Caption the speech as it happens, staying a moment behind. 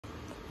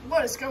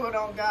What is going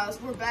on,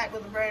 guys? We're back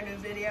with a brand new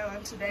video,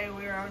 and today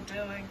we are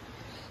doing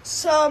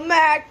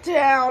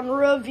SmackDown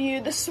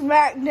review. The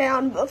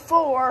SmackDown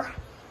before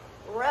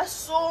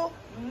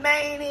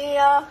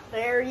WrestleMania.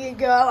 There you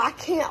go. I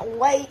can't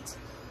wait.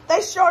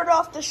 They started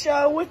off the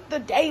show with the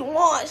day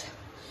one-ish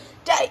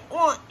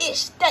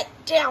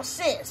takedown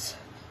since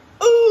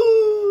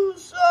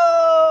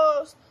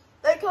Usos.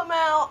 They come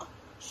out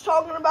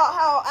talking about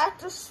how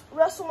after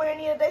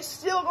WrestleMania, they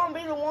still gonna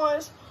be the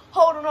ones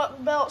holding up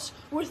the belts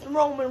with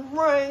Roman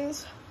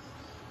Reigns.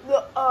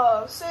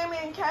 The Sammy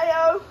and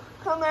KO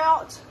come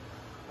out.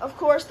 Of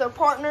course, they're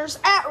partners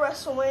at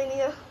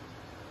WrestleMania.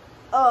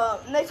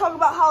 And they talk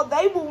about how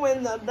they will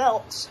win the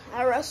belts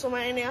at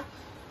WrestleMania.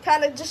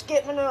 Kind of just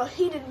getting in a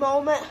heated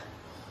moment.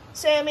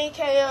 Sammy,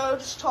 KO,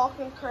 just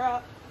talking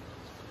crap.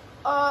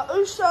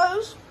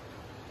 Usos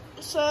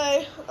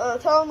say,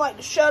 tell them like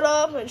to shut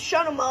up and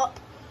shut them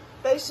up,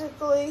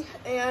 basically.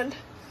 And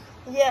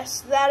yes,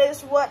 that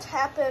is what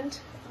happened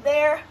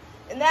there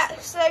in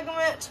that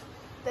segment.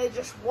 They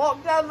just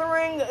walked out of the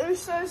ring, the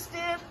Usos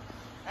did.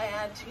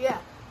 And yeah,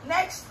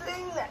 next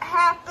thing that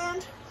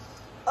happened,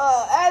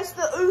 as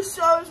the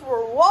Usos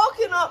were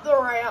walking up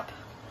the ramp,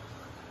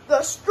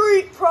 the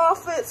Street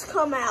Profits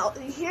come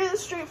out. You hear the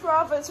Street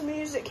Profits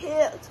music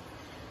hit,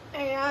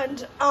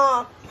 and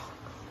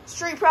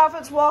Street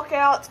Profits walk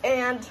out,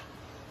 and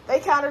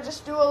they kind of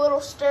just do a little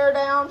stare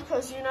down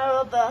because, you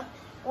know, the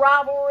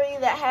rivalry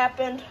that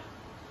happened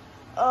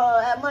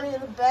at Money in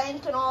the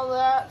Bank and all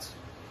that.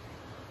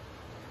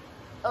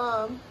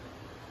 And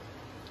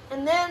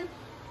then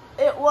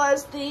it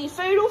was the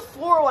Fatal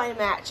 4-Way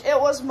match. It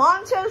was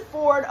Montez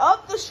Ford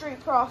of the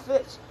Street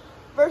Profits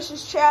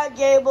versus Chad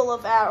Gable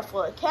of Alpha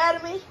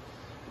Academy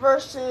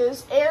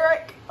versus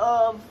Eric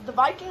of the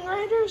Viking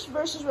Raiders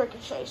versus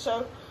Ricochet.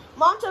 So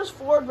Montez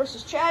Ford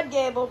versus Chad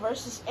Gable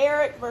versus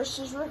Eric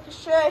versus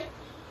Ricochet.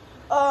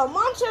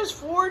 Montez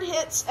Ford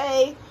hits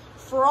a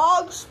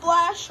frog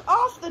splash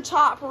off the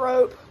top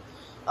rope,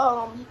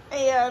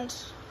 and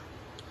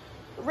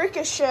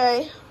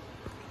Ricochet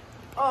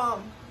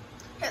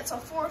hits a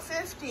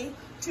 450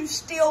 to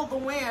steal the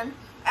win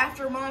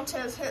after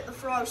Montez hit the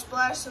frog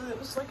splash. So it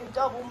was like a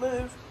double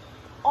move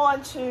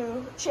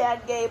onto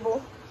Chad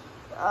Gable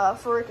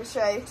for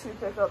Ricochet to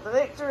pick up the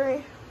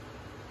victory.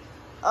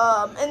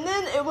 And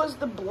then it was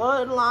the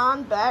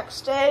Bloodline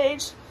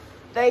backstage.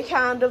 They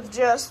kind of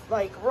just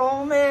like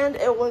Roman.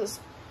 It was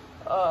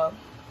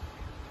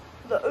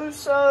the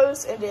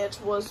Usos, and it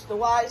was the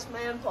wise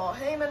man Paul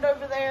Heyman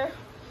over there.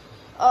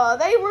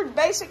 They were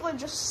basically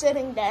just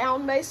sitting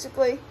down,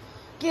 basically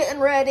getting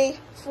ready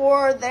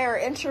for their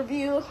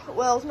interview.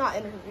 Well, not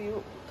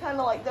interview, kind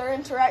of like their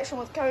interaction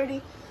with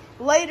Cody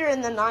later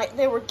in the night.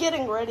 They were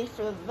getting ready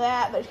for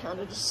that. They kind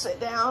of just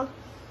sit down,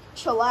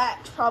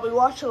 chillax, probably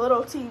watch a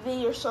little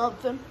TV or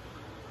something.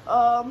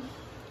 And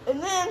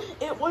then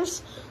it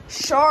was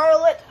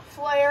Charlotte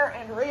Flair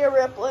and Rhea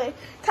Ripley,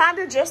 kind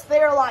of just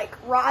their like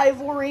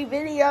rivalry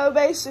video,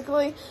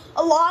 basically.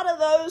 A lot of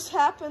those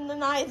happened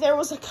tonight. There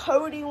was a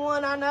Cody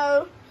one, I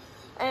know,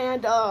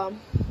 and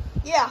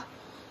yeah,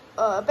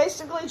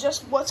 basically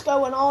just what's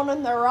going on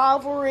in their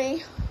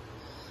rivalry.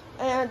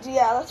 And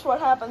yeah, that's what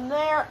happened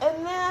there.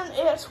 And then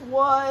it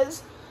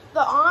was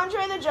the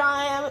Andre the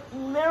Giant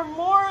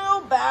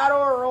Memorial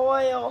Battle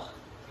Royal.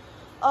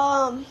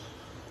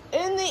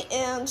 In the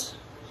end,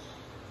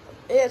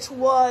 it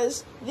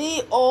was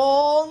the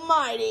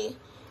almighty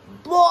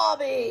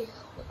Bobby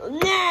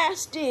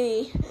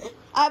Nasty.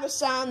 I have a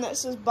sign that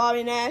says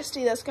Bobby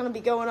Nasty that's going to be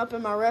going up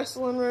in my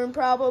wrestling room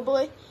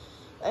probably.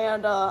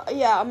 And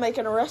yeah, I'm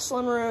making a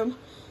wrestling room.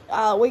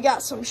 We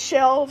got some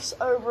shelves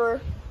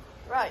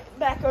right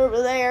back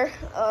over there.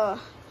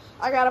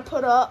 I got to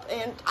put up,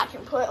 and I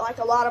can put like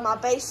a lot of my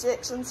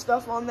basics and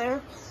stuff on there.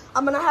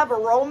 I'm going to have a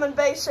Roman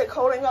basic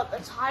holding up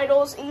the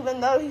titles, even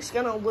though he's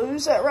going to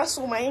lose at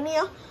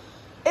WrestleMania.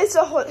 It's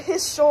a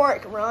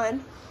historic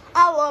run.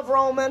 I love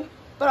Roman,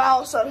 but I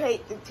also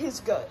hate his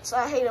guts.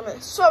 I hate him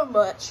so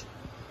much.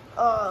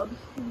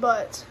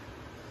 But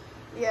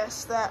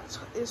yes, that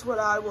is what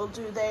I will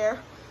do there.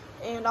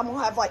 And I'm going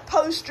to have like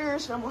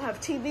posters, and I'm going to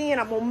have TV,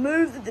 and I'm going to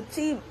move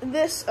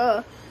this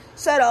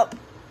setup,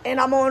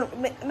 and I'm going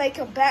to make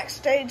a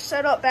backstage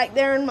setup back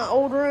there in my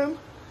old room.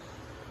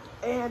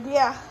 And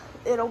yeah,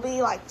 it'll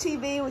be like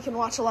TV. We can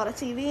watch a lot of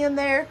TV in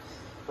there.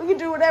 We can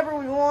do whatever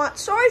we want.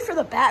 Sorry for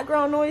the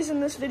background noise in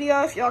this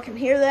video, if y'all can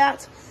hear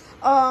that.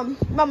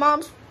 My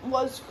mom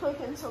was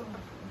cooking some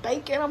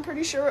bacon, I'm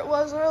pretty sure it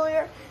was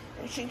earlier,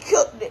 and she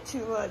cooked it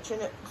too much,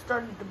 and it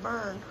started to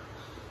burn.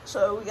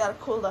 So we got to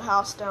cool the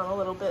house down a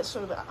little bit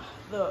so that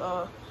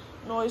the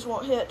noise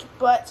won't hit.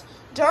 But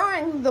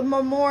during the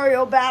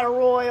Memorial Battle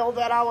Royal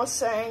that I was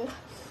saying,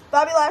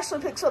 Bobby Lashley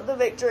picks up the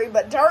victory,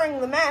 but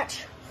during the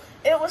match,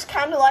 it was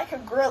kind of like a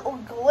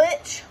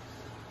glitch.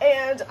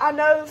 And I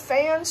know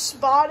fans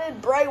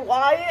spotted Bray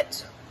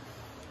Wyatt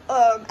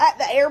at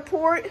the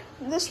airport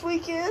this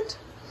weekend.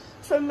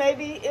 So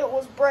maybe it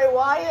was Bray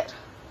Wyatt,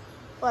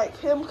 like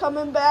him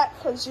coming back,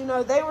 because, you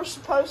know, they were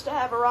supposed to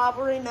have a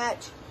rivalry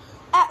match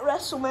at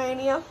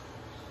WrestleMania.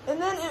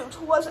 And then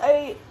it was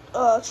a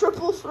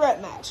triple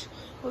threat match.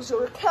 It was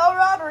Raquel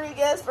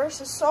Rodriguez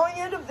versus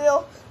Sonya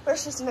Deville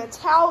versus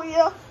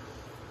Natalia.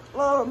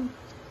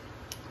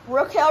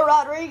 Raquel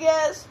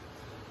Rodriguez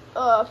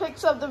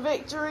picks up the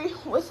victory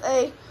with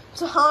a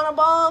Tejana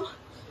Bomb,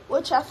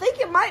 which I think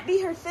it might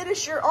be her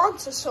finisher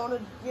onto Sonya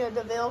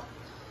Deville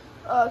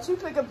to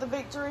pick up the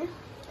victory.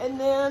 And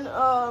then,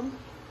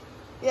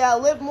 yeah,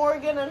 Liv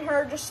Morgan and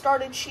her just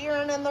started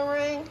cheering in the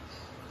ring.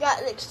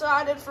 Got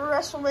excited for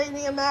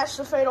WrestleMania match,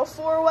 the Fatal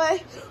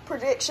 4-Way.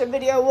 Prediction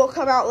video will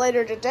come out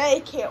later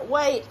today. Can't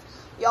wait.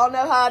 Y'all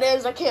know how it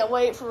is. I can't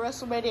wait for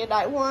WrestleMania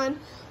Night 1.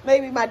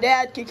 Maybe my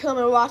dad could come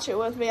and watch it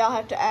with me. I'll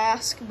have to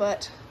ask.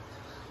 But,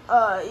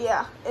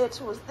 yeah,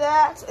 it was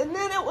that. And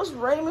then it was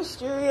Rey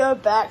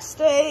Mysterio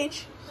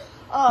backstage.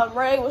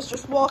 Rey was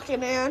just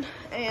walking in.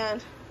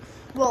 And,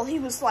 well, he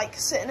was, like,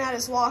 sitting at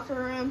his locker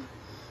room.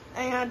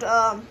 And,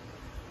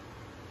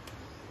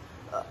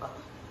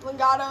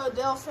 Legado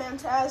del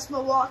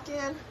Fantasma walk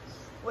in,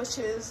 which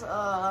is,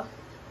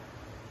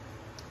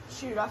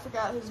 shoot, I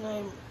forgot his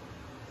name.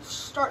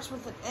 Starts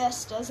with an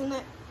S, doesn't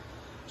it?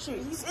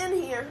 Shoot, he's in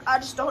here. I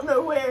just don't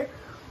know where.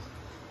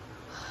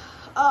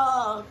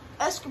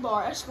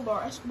 Escobar,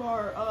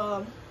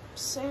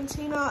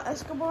 Santina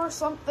Escobar,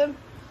 something.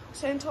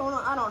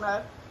 Santona, I don't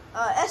know.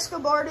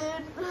 Escobar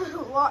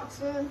did,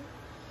 walks in,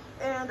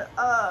 and,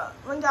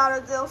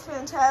 Legado del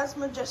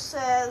Fantasma just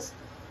says,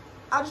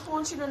 I just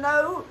want you to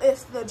know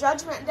if the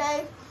Judgment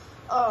Day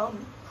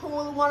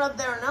pull one of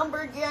their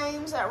numbered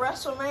games at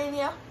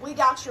WrestleMania, we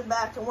got your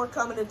back and we're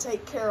coming to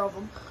take care of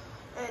them.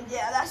 And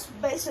yeah, that's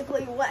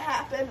basically what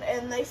happened.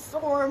 And they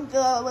formed the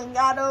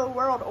Legado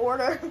World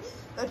Order.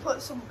 They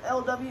put some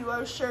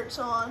LWO shirts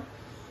on.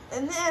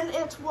 And then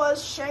it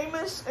was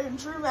Sheamus and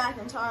Drew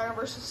McIntyre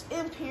versus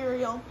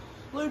Imperium,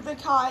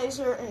 Ludwig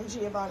Kaiser and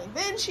Giovanni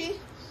Vinci.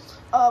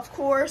 Of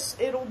course,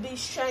 it'll be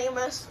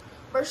Sheamus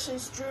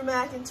versus Drew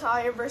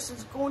McIntyre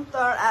versus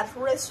Gunther at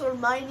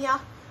WrestleMania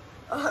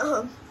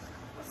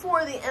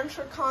for the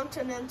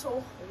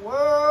Intercontinental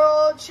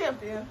World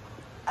Champion.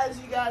 As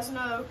you guys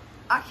know,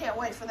 I can't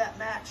wait for that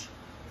match.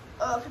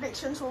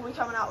 Predictions will be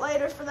coming out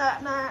later for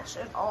that match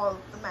and all of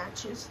the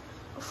matches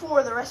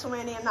before the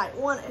WrestleMania Night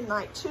 1 and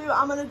Night 2.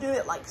 I'm going to do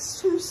it like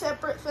 2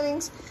 separate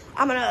things.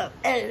 I'm going to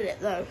edit it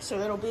though, so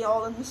it'll be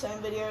all in the same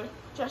video,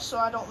 just so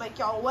I don't make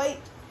y'all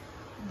wait.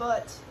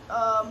 But,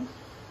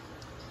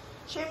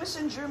 Sheamus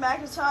and Drew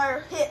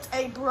McIntyre hit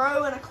a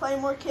bro and a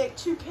Claymore kick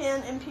to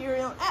pin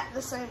Imperium at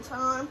the same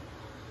time.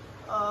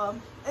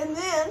 And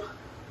then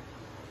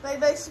they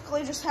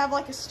basically just have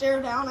like a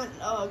stare down, and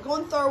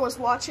Gunther was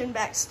watching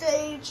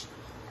backstage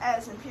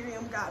as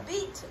Imperium got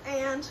beat.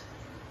 And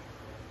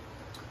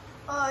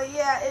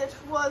yeah, it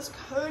was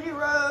Cody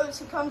Rhodes.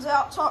 He comes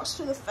out, talks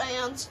to the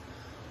fans.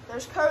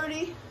 There's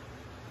Cody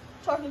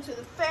talking to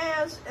the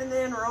fans, and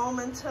then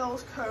Roman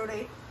tells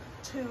Cody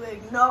to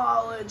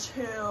acknowledge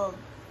him.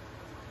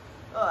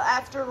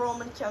 After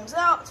Roman comes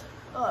out,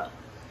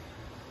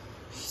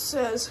 he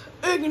says,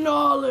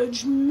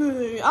 acknowledge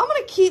me. I'm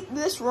going to keep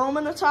this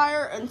Roman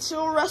attire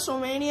until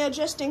WrestleMania,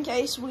 just in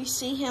case we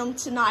see him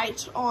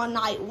tonight on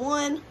Night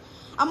 1.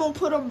 I'm going to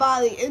put him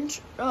by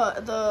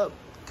the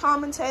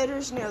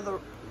commentators near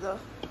the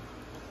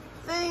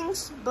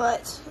things,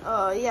 but,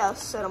 yeah,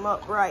 set him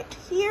up right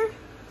here,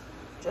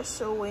 just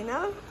so we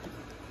know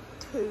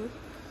who.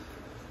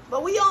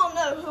 But we all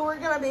know who we're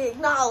going to be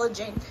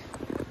acknowledging.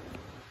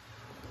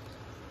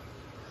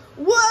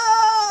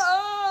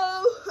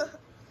 Whoa!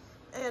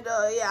 And,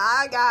 yeah,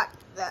 I got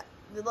that.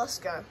 Let's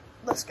go.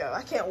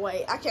 I can't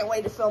wait. I can't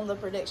wait to film the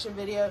prediction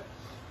video.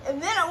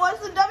 And then it was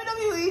the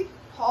WWE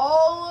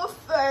Hall of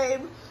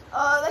Fame.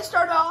 They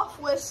started off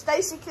with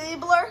Stacy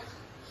Keibler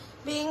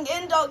being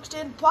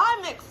inducted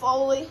by Mick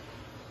Foley.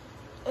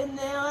 And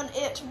then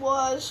it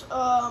was,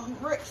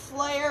 Ric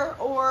Flair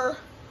or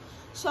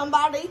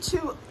somebody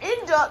to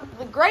induct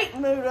the Great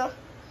Muta,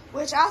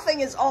 which I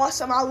think is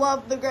awesome. I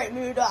love the Great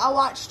Muta. I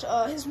watched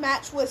his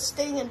match with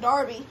Sting and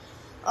Darby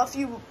a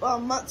few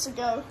months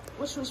ago,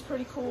 which was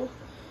pretty cool.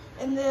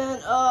 And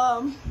then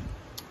I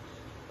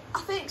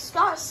think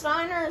Scott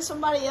Steiner and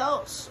somebody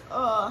else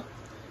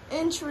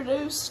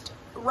introduced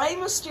Rey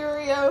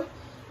Mysterio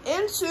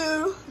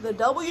into the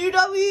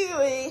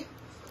WWE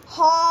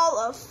Hall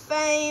of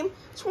Fame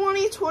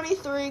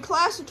 2023,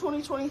 class of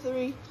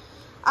 2023.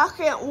 I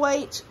can't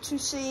wait to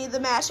see the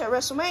match at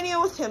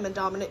WrestleMania with him and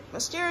Dominic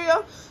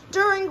Mysterio.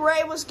 During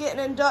Rey was getting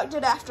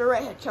inducted after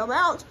Rey had come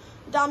out,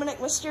 Dominic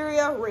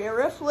Mysterio, Rhea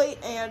Ripley,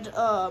 and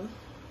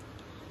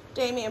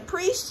Damian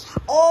Priest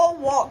all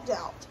walked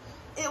out.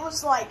 It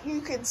was like you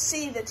could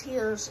see the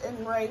tears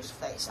in Rey's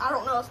face. I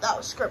don't know if that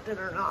was scripted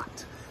or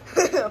not.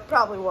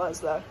 Probably was,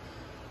 though.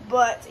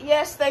 But,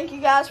 yes, thank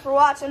you guys for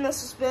watching.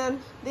 This has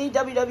been the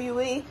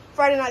WWE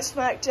Friday Night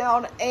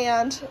SmackDown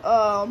and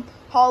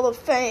Hall of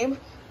Fame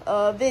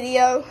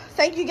video.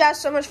 Thank you guys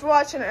so much for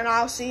watching, and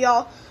I'll see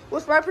y'all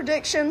with my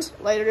predictions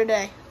later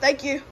today. Thank you.